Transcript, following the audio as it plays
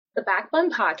The Backbone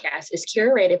podcast is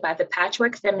curated by the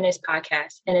Patchwork Feminist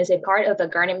Podcast and is a part of the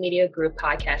Garnet Media Group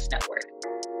podcast network.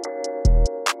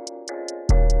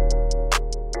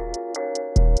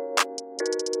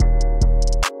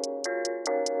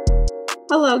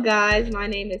 Hello, guys. My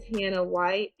name is Hannah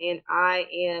White, and I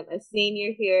am a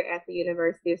senior here at the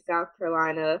University of South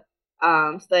Carolina,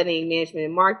 studying management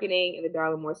and marketing in the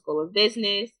Darla Moore School of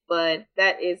Business. But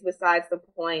that is besides the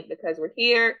point because we're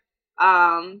here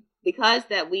because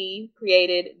that we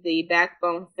created the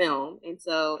Backbone film. And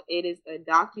so it is a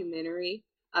documentary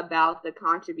about the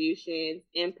contributions,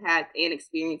 impact, and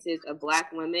experiences of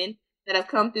Black women that have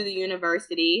come through the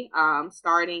university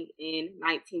starting in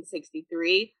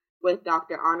 1963 with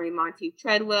Dr. Henri Monteith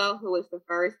Treadwell, who was the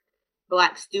first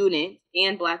Black student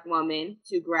and Black woman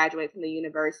to graduate from the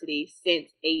university since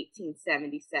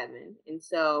 1877. And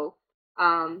so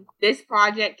this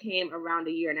project came around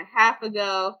a year and a half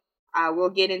ago. We'll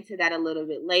get into that a little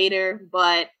bit later,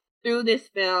 but through this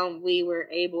film, we were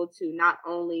able to not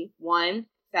only, one,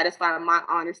 satisfy my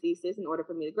honors thesis in order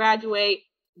for me to graduate,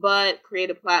 but create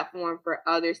a platform for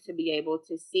others to be able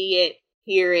to see it,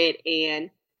 hear it, and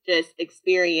just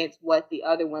experience what the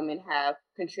other women have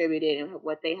contributed and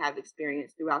what they have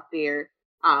experienced throughout their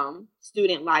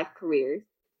student life careers.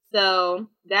 So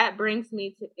that brings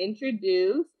me to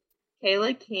introduce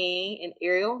Kayla King and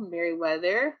Ariel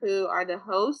Merriweather, who are the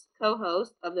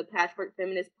co-hosts of the Patchwork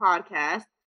Feminist podcast,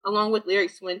 along with Lyric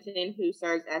Swinton, who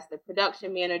serves as the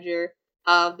production manager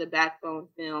of the Backbone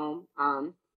film.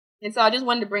 And so I just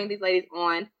wanted to bring these ladies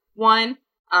on. One,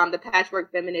 the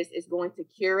Patchwork Feminist is going to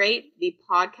curate the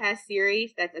podcast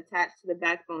series that's attached to the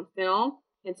Backbone film.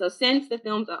 And so since the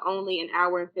films are only an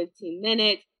hour and 15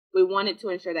 minutes, we wanted to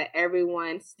ensure that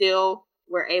everyone still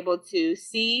were able to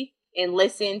see and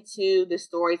listen to the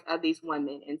stories of these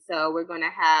women. And so we're going to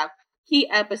have key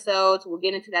episodes. We'll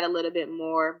get into that a little bit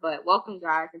more. But welcome,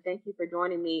 guys, and thank you for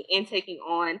joining me and taking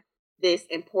on this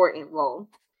important role.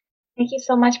 Thank you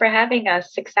so much for having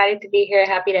us. Excited to be here.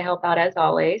 Happy to help out as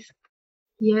always.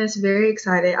 Yes, very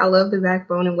excited. I love the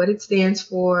Backbone and what it stands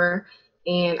for.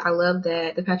 And I love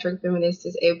that the Patchwork Feminist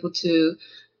is able to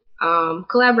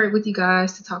collaborate with you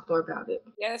guys to talk more about it.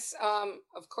 Yes,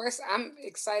 of course, I'm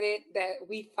excited that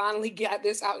we finally got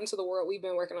this out into the world. We've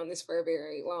been working on this for a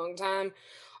very long time.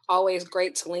 Always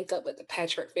great to link up with the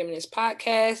Patchwork Feminist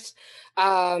podcast.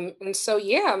 And so,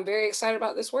 yeah, I'm very excited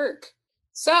about this work.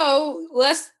 So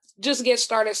let's just get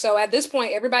started. So at this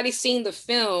point, everybody's seen the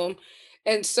film.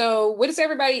 And so what is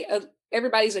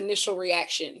everybody's initial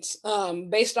reactions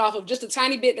based off of just a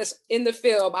tiny bit that's in the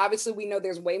film? Obviously, we know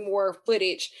there's way more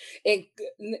footage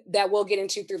that we'll get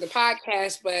into through the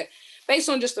podcast, but based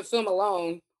on just the film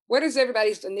alone, what is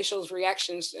everybody's initial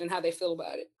reactions and how they feel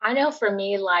about it? I know for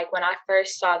me, like when I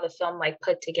first saw the film like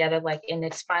put together, like in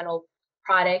its final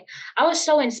product, I was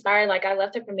so inspired. Like I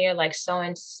left the premiere like so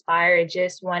inspired,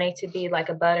 just wanting to be like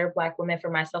a better Black woman for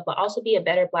myself, but also be a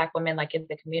better Black woman like in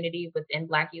the community within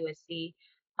Black USC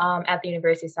at the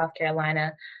University of South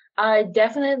Carolina.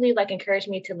 Definitely like encouraged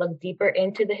me to look deeper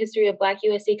into the history of Black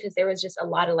USC because there was just a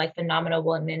lot of like phenomenal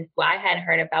women who I hadn't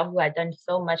heard about who had done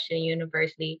so much in the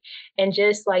university, and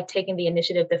just like taking the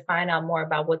initiative to find out more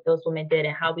about what those women did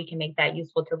and how we can make that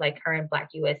useful to like current Black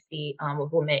USC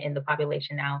women in the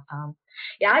population now.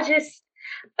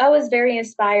 I was very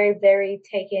inspired, very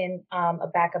taken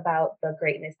aback about the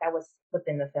greatness that was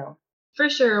within the film. For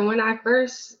sure. When I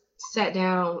first sat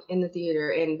down in the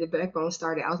theater and the Backbone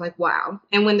started, I was like, wow.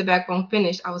 And when the Backbone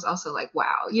finished, I was also like,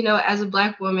 wow. You know, as a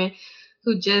Black woman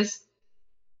who just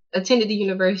attended the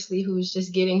university, who's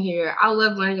just getting here, I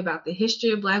love learning about the history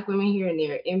of Black women here and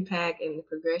their impact and the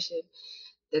progression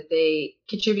that they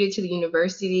contributed to the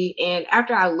university. And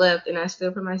after I left and I stood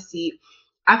up in my seat,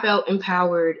 I felt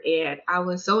empowered and I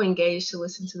was so engaged to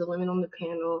listen to the women on the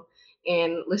panel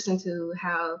and listen to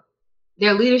how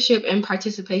their leadership and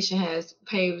participation has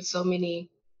paved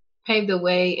the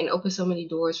way and opened so many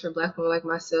doors for Black women like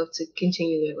myself to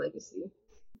continue their legacy.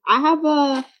 I have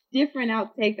a different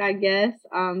outtake, I guess,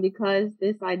 because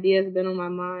this idea has been on my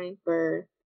mind for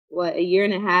a year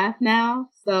and a half now,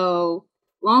 so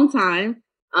long time.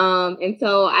 And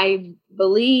so I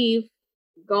believe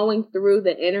going through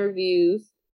the interviews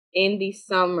in the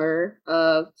summer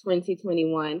of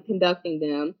 2021, conducting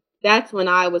them, that's when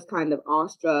I was kind of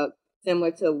awestruck,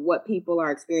 similar to what people are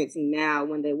experiencing now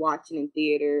when they watch it in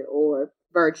theater or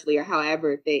virtually or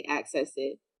however they access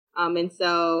it. And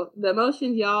so the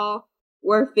emotions y'all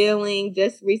were feeling,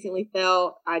 just recently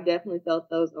felt, I definitely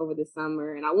felt those over the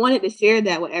summer. And I wanted to share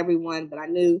that with everyone, but I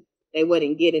knew they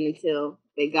wouldn't get it until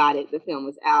they got it. The film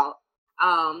was out.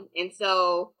 And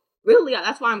so really,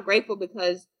 that's why I'm grateful,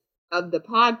 because of the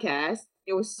podcast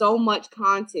there was so much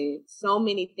content, so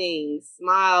many things,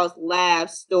 smiles,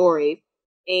 laughs, stories,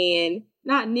 and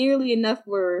not nearly enough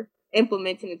were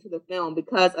implemented into the film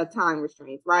because of time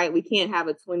restraints, right? We can't have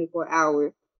a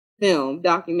 24-hour film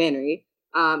documentary.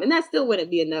 And that still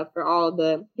wouldn't be enough for all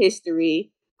the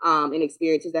history and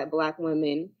experiences that Black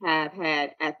women have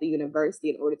had at the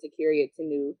university in order to carry it to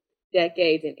new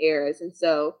decades and eras. And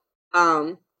so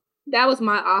that was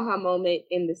my aha moment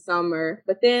in the summer.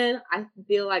 But then I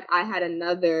feel like I had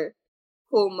another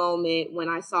cool moment when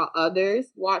I saw others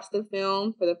watch the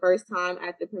film for the first time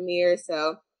at the premiere.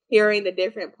 So hearing the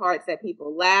different parts that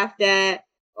people laughed at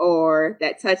or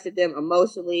that touched them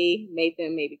emotionally, made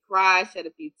them maybe cry, shed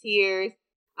a few tears.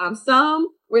 Some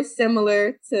were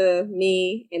similar to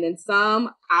me, and then some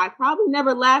I probably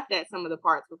never laughed at some of the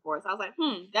parts before. So I was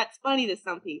like, that's funny to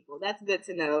some people. That's good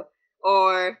to know.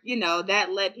 Or,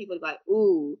 that led people to be like,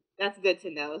 ooh, that's good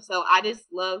to know. So I just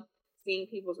love seeing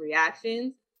people's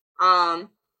reactions. And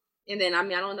then, I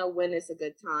don't know when it's a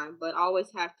good time, but I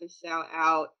always have to shout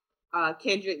out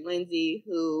Kendrick Lindsey,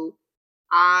 who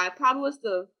I probably was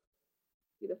the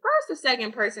first or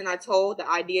second person I told the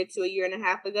idea to a year and a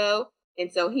half ago.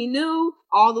 And so he knew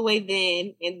all the way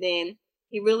then. And then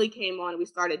he really came on and we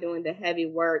started doing the heavy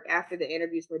work after the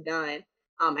interviews were done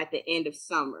at the end of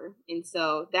summer. And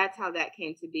so that's how that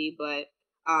came to be. But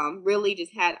really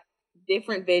just had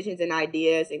different visions and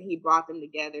ideas, and he brought them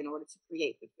together in order to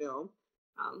create the film.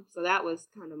 So that was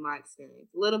kind of my experience.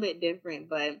 A little bit different,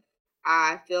 but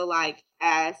I feel like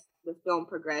as the film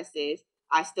progresses,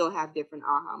 I still have different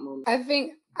aha moments. I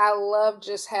think I love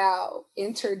just how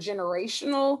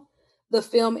intergenerational the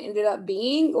film ended up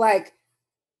being.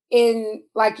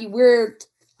 We're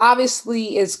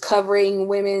obviously is covering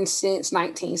women since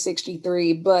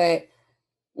 1963, but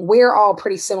we're all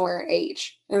pretty similar in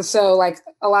age. And so like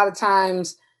a lot of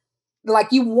times, like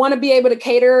you want to be able to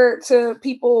cater to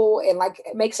people and like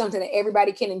make something that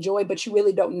everybody can enjoy, but you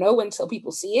really don't know until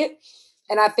people see it.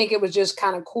 And I think it was just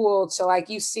kind of cool to like,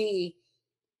 you see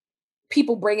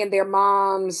people bringing their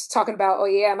moms talking about, oh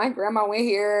yeah, my grandma went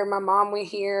here, my mom went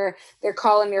here. They're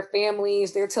calling their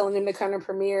families, they're telling them to come to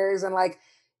premieres. And like,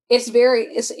 it's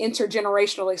an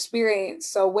intergenerational experience.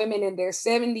 So women in their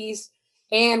 70s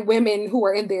and women who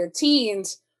are in their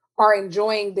teens are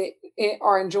enjoying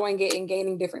it and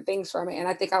gaining different things from it. And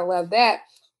I think I love that.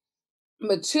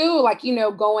 But two, like,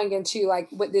 going into like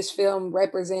what this film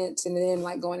represents and then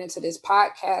like going into this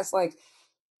podcast, like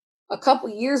a couple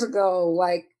years ago,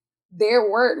 like there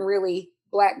weren't really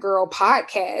Black girl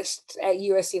podcasts at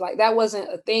USC. Like that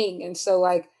wasn't a thing. And so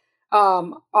like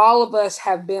all of us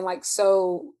have been like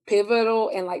so pivotal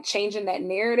and like changing that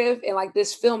narrative. And like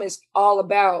this film is all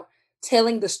about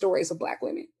telling the stories of Black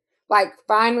women, like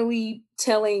finally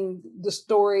telling the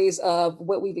stories of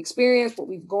what we've experienced, what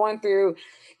we've gone through.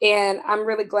 And I'm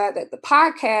really glad that the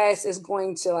podcast is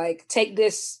going to like take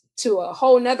this to a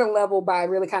whole nother level by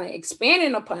really kind of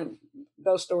expanding upon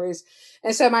those stories.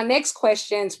 And so my next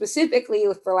question specifically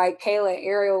for like Kayla and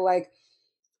Ariel, like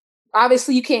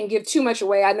obviously you can't give too much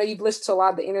away. I know you've listened to a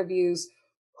lot of the interviews.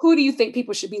 Who do you think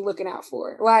people should be looking out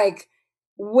for? Like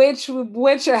which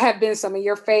have been some of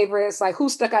your favorites? Like who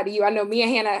stuck out to you? I know me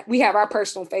and Hannah, we have our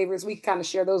personal favorites. We can kind of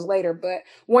share those later, but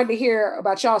wanted to hear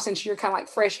about y'all since you're kind of like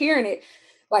fresh hearing it.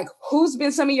 Like who's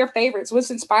been some of your favorites?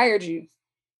 What's inspired you?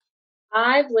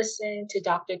 I've listened to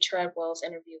Dr. Treadwell's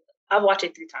interview. I've watched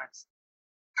it 3 times.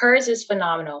 Hers is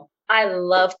phenomenal. I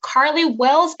love Carly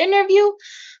Wells' interview.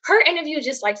 Her interview is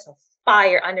just like some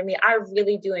fire under me. I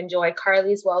really do enjoy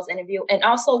Carly's Wells interview. And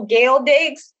also Gayle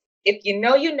Diggs. If you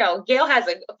know, you know. Gayle has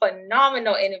a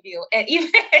phenomenal interview. And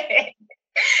even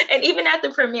at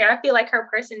the premiere, I feel like her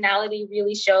personality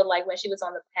really showed like when she was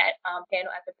on the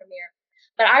panel at the premiere.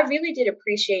 But I really did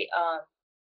appreciate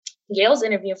Gayle's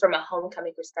interview from a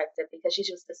homecoming perspective because she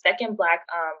was the second Black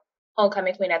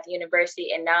homecoming queen at the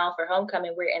university. And now for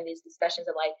homecoming, we're in these discussions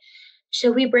of like,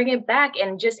 should we bring it back?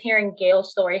 And just hearing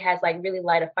Gayle's story has like really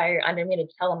light a fire under me to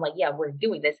tell them like, yeah, we're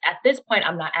doing this. At this point,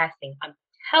 I'm not asking, I'm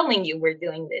telling you we're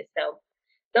doing this. So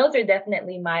those are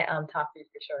definitely my top 3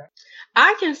 for sure.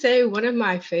 I can say one of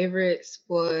my favorites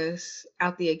was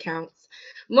Out the Accounts,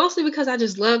 mostly because I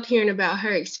just loved hearing about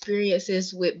her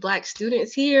experiences with Black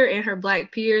students here and her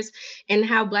Black peers and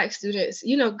how Black students,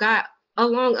 got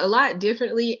along a lot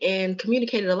differently and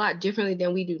communicated a lot differently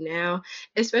than we do now,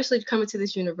 especially coming to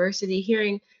this university,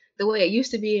 hearing the way it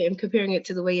used to be and comparing it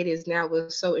to the way it is now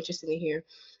was so interesting to hear.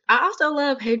 I also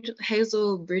love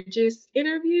Hazel Bridges'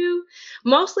 interview,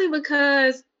 mostly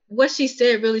because what she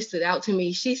said really stood out to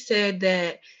me. She said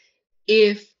that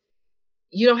if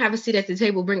you don't have a seat at the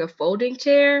table, bring a folding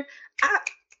chair.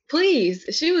 Please,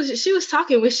 she was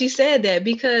talking when she said that,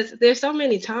 because there's so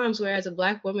many times where as a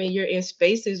Black woman you're in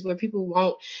spaces where people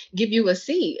won't give you a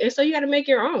seat, and so you got to make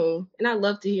your own. And I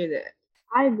love to hear that.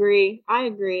 I agree. I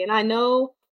agree. And I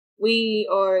know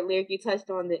Lyric, you touched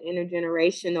on the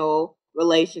intergenerational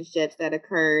relationships that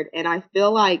occurred. And I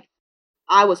feel like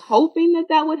I was hoping that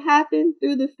that would happen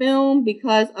through the film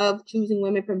because of choosing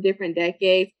women from different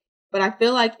decades. But I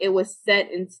feel like it was set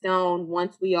in stone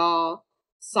once we all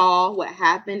saw what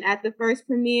happened at the first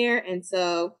premiere. And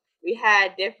so we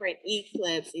had different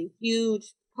e-clips and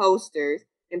huge posters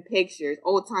and pictures,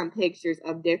 old time pictures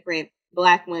of different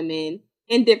Black women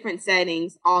in different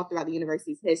settings all throughout the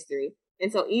university's history.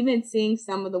 And so even seeing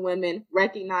some of the women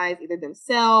recognize either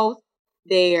themselves,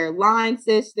 their line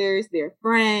sisters, their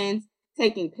friends,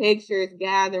 taking pictures,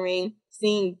 gathering,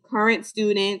 seeing current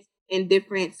students in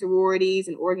different sororities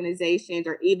and organizations,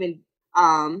 or even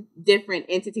different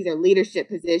entities or leadership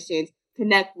positions,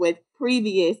 connect with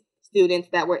previous students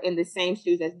that were in the same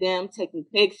shoes as them, taking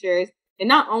pictures, and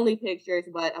not only pictures,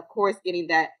 but of course getting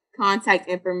that contact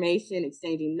information,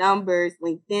 exchanging numbers,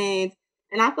 LinkedIn.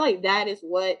 And I feel like that is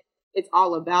what it's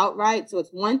all about, right? So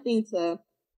it's one thing to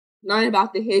learn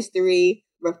about the history,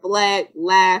 reflect,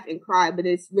 laugh, and cry, but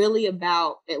it's really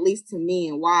about, at least to me,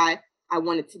 and why I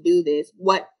wanted to do this,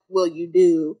 what will you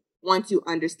do once you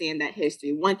understand that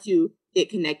history, once you get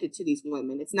connected to these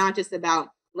women? It's not just about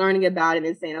learning about it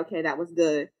and saying, okay, that was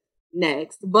good,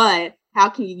 next, but how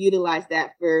can you utilize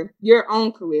that for your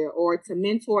own career or to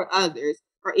mentor others,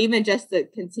 or even just to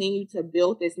continue to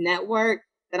build this network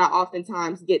that I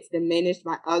oftentimes gets diminished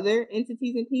by other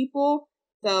entities and people.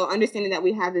 So understanding that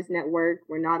we have this network,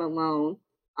 we're not alone.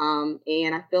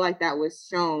 And I feel like that was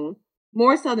shown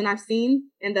more so than I've seen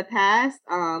in the past.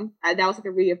 That was like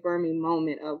a reaffirming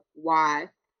moment of why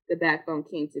the Backbone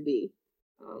came to be.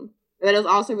 But it was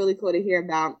also really cool to hear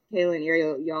about Kayla and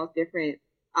Ariel, y'all's different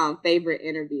favorite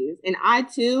interviews. And I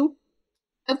too,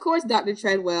 of course, Dr.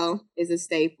 Treadwell is a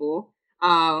staple.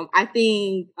 I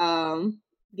think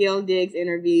Gail Diggs'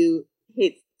 interview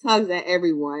tugs at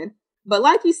everyone. But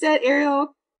like you said,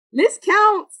 Ariel, Miss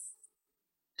Counts,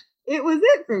 it was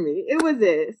it for me. It was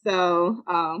it. So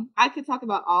I could talk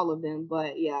about all of them,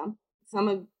 but yeah, some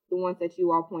of the ones that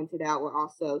you all pointed out were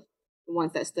also the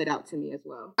ones that stood out to me as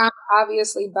well. I'm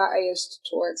obviously biased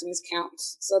towards Miss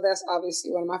Counts, so that's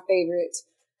obviously one of my favorites.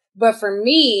 But for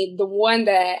me, the one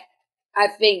that I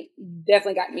think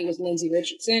definitely got me was Lindsay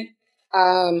Richardson.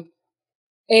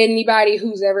 Anybody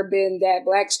who's ever been that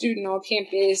Black student on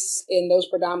campus in those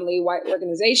predominantly white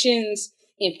organizations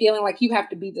and feeling like you have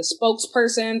to be the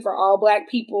spokesperson for all Black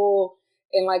people,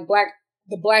 and like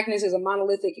the Blackness is a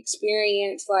monolithic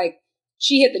experience, like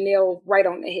she hit the nail right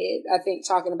on the head, I think,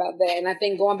 talking about that. And I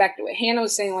think going back to what Hannah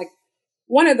was saying, like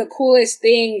one of the coolest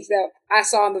things that I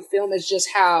saw in the film is just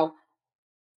how,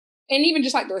 and even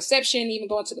just like the reception, even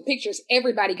going to the pictures,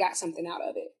 everybody got something out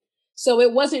of it. So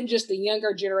it wasn't just the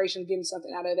younger generation getting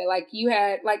something out of it. Like you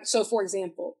had, like, so for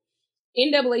example,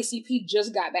 NAACP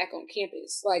just got back on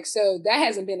campus. Like, so that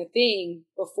hasn't been a thing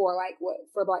before, like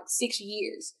for like 6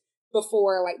 years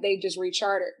before, like they just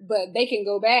rechartered. But they can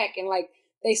go back and like,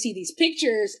 they see these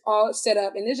pictures all set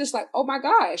up and it's just like, oh my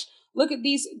gosh, look at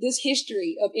this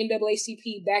history of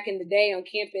NAACP back in the day on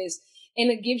campus.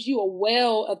 And it gives you a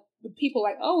well of people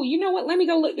like, oh, you know what? Let me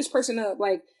go look this person up.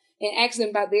 Like, and ask them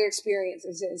about their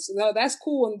experiences. And so, no, that's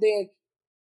cool. And then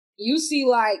you see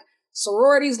like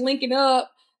sororities linking up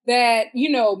that,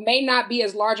 you know, may not be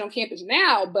as large on campus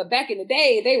now, but back in the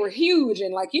day, they were huge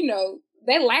and like, you know,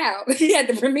 they loud at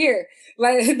the premiere.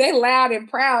 Like they loud and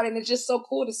proud. And it's just so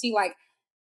cool to see like,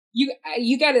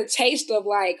 you got a taste of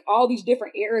like all these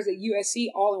different eras at USC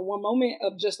all in one moment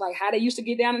of just like how they used to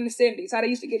get down in the 70s, how they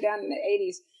used to get down in the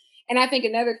 80s. And I think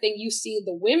another thing, you see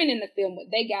the women in the film, what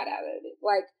they got out of it.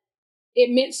 Like, it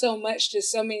meant so much to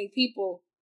so many people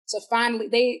to finally,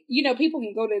 people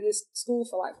can go to this school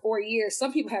for like 4 years.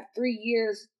 Some people have 3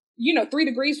 years, 3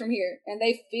 degrees from here, and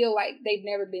they feel like they've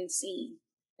never been seen.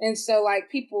 And so like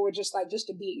people were just like, just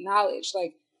to be acknowledged,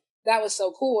 like that was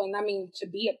so cool. And I mean, to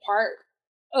be a part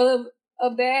of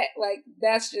that, like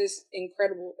that's just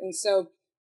incredible. And so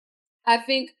I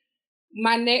think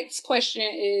my next question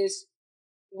is,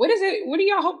 what do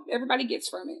y'all hope everybody gets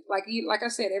from it? Like I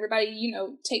said, everybody,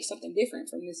 takes something different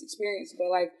from this experience, but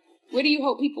like, what do you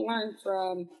hope people learn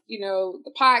from,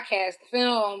 the podcast, the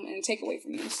film, and take away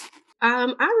from this? I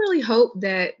really hope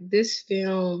that this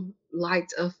film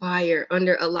lights a fire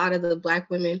under a lot of the Black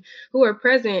women who are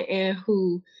present and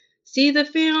who see the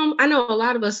film. I know a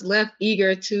lot of us left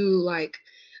eager to like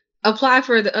apply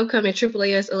for the upcoming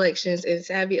AAAS elections and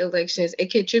Savvy elections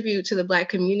and contribute to the Black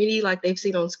community like they've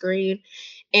seen on screen.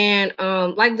 And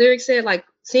like Lyric said, like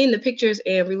seeing the pictures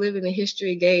and reliving the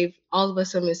history gave all of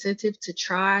us some incentive to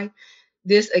try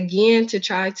this again, to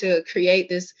try to create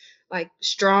this like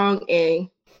strong and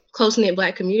close-knit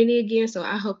Black community again. So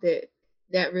I hope that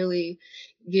that really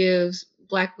gives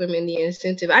Black women the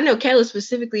incentive. I know Kayla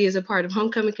specifically is a part of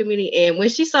homecoming committee, and when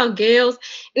she saw Gail's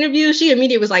interview, she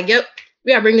immediately was like, yep,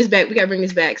 we gotta bring this back. We gotta bring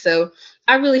this back. So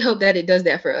I really hope that it does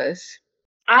that for us.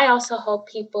 I also hope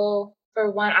people, for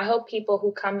one, I hope people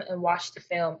who come and watch the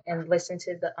film and listen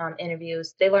to the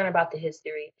interviews, they learn about the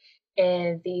history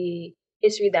and the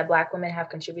history that Black women have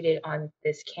contributed on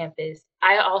this campus.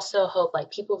 I also hope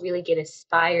like people really get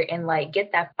inspired and like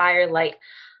get that fire light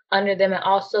under them, and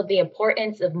also the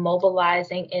importance of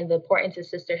mobilizing and the importance of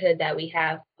sisterhood that we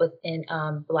have within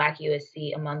Black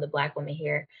USC among the Black women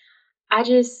here. I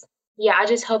just, yeah, I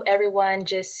just hope everyone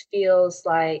just feels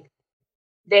like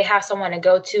they have someone to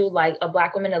go to, like a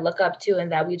Black woman to look up to,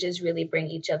 and that we just really bring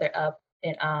each other up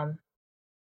and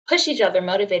push each other,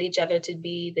 motivate each other to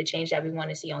be the change that we want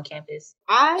to see on campus.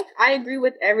 I agree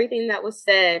with everything that was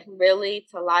said. Really,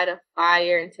 to light a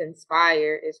fire and to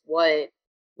inspire is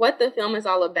what the film is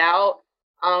all about.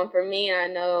 For me, I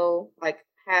know like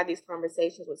have these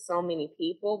conversations with so many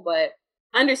people, but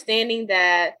understanding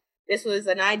that this was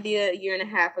an idea a year and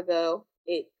a half ago,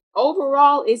 it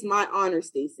overall is my honors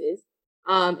thesis.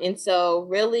 And so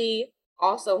really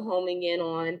also homing in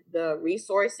on the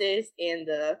resources and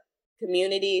the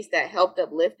communities that helped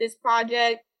uplift this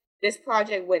project. This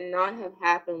project would not have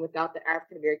happened without the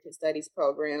African American Studies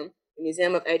program, the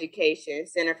Museum of Education,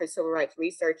 Center for Civil Rights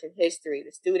Research and History,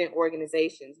 the student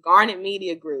organizations, Garnet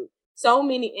Media Group, so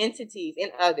many entities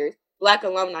and others, Black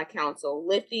Alumni Council,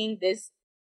 lifting this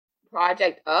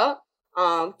project up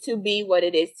to be what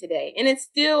it is today. And it's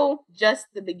still just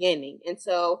the beginning. And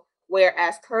so,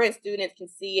 whereas current students can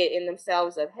see it in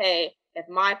themselves of, hey, if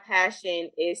my passion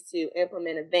is to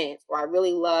implement events, or I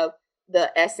really love the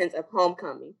essence of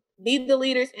homecoming, be the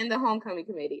leaders in the homecoming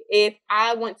committee. If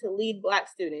I want to lead Black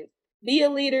students, be a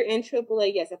leader in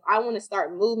AAA. Yes, if I want to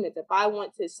start movements, if I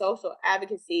want to social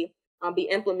advocacy be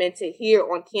implemented here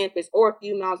on campus or a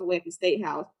few miles away from State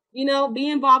House, be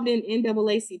involved in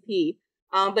NAACP.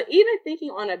 But even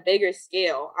thinking on a bigger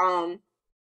scale,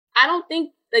 I don't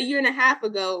think a year and a half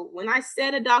ago when I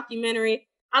said a documentary,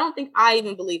 I don't think I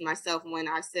even believed myself when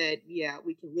I said, yeah,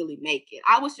 we can really make it.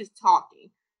 I was just talking.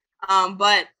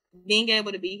 But being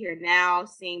able to be here now,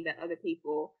 seeing that other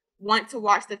people want to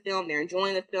watch the film, they're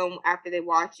enjoying the film after they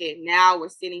watch it. Now we're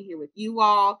sitting here with you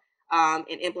all and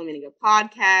implementing a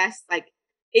podcast. Like,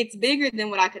 it's bigger than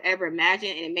what I could ever imagine,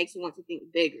 and it makes me want to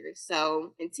think bigger.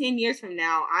 So in 10 years from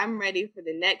now, I'm ready for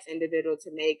the next individual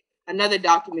to make another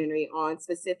documentary on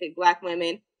specific Black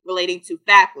women relating to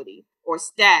faculty or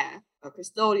staff or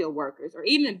custodial workers, or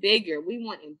even bigger, we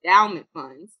want endowment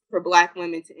funds for Black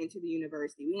women to enter the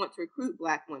university. We want to recruit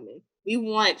Black women. We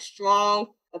want strong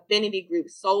affinity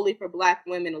groups solely for Black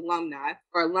women alumni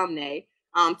or alumni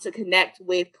to connect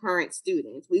with current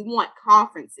students. We want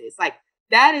conferences. Like,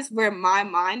 that is where my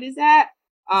mind is at.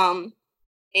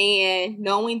 And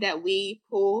knowing that we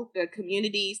pull the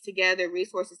communities together,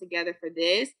 resources together for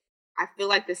this, I feel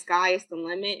like the sky is the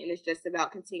limit, and it's just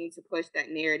about continuing to push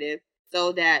that narrative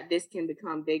so that this can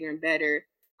become bigger and better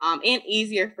and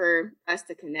easier for us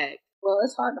to connect. Well,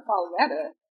 it's hard to follow that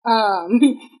up.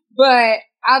 But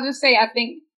I'll just say, I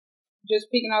think, just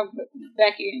picking off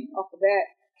Becky off of that,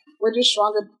 we're just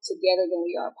stronger together than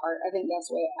we are apart. I think that's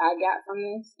what I got from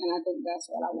this, and I think that's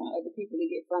what I want other people to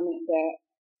get from it, that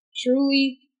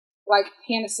truly, like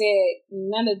Hannah said,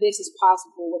 none of this is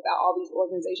possible without all these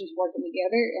organizations working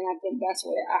together, and I think that's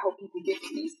what I hope people get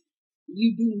from this.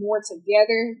 You do more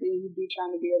together than you do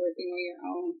trying to do everything on your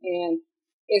own, and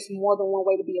it's more than one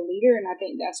way to be a leader, and I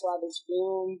think that's why this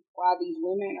film, why these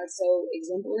women are so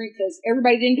exemplary, because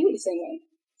everybody didn't do it the same way.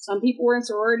 Some people were in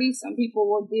sororities, some people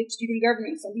did student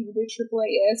government, some people did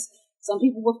AAAS, some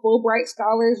people were Fulbright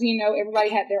scholars,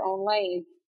 everybody had their own lane,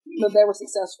 but they were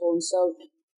successful. And so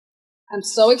I'm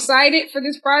so excited for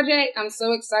this project. I'm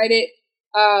so excited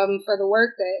for the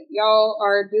work that y'all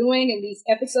are doing and these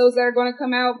episodes that are going to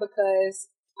come out, because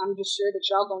I'm just sure that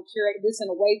y'all going to curate this in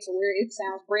a way to where it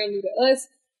sounds brand new to us.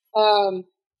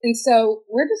 And so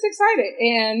we're just excited,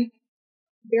 and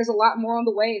there's a lot more on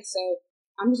the way. So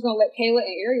I'm just going to let Kayla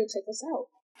and Ariel take us out.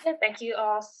 Yeah, thank you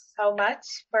all so much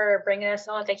for bringing us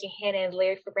on. Thank you, Hannah and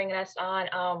Lyric, for bringing us on.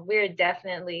 We're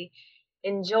definitely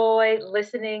enjoy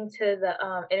listening to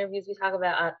the interviews. We talk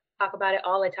about it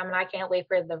all the time, and I can't wait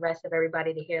for the rest of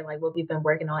everybody to hear like what we've been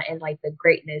working on and like the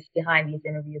greatness behind these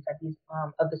interviews that these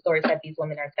of the stories that these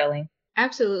women are telling.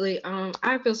 Absolutely.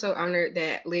 I feel so honored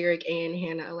that Lyric and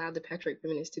Hannah allowed the Patrick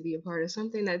Feminists to be a part of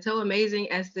something that's so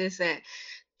amazing as this, that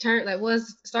turned, like,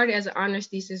 was started as an honors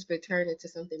thesis but turned into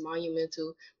something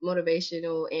monumental,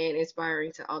 motivational, and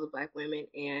inspiring to all the Black women.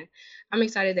 And I'm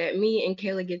excited that me and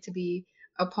Kayla get to be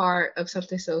a part of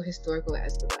something so historical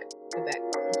as the Black the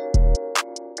Black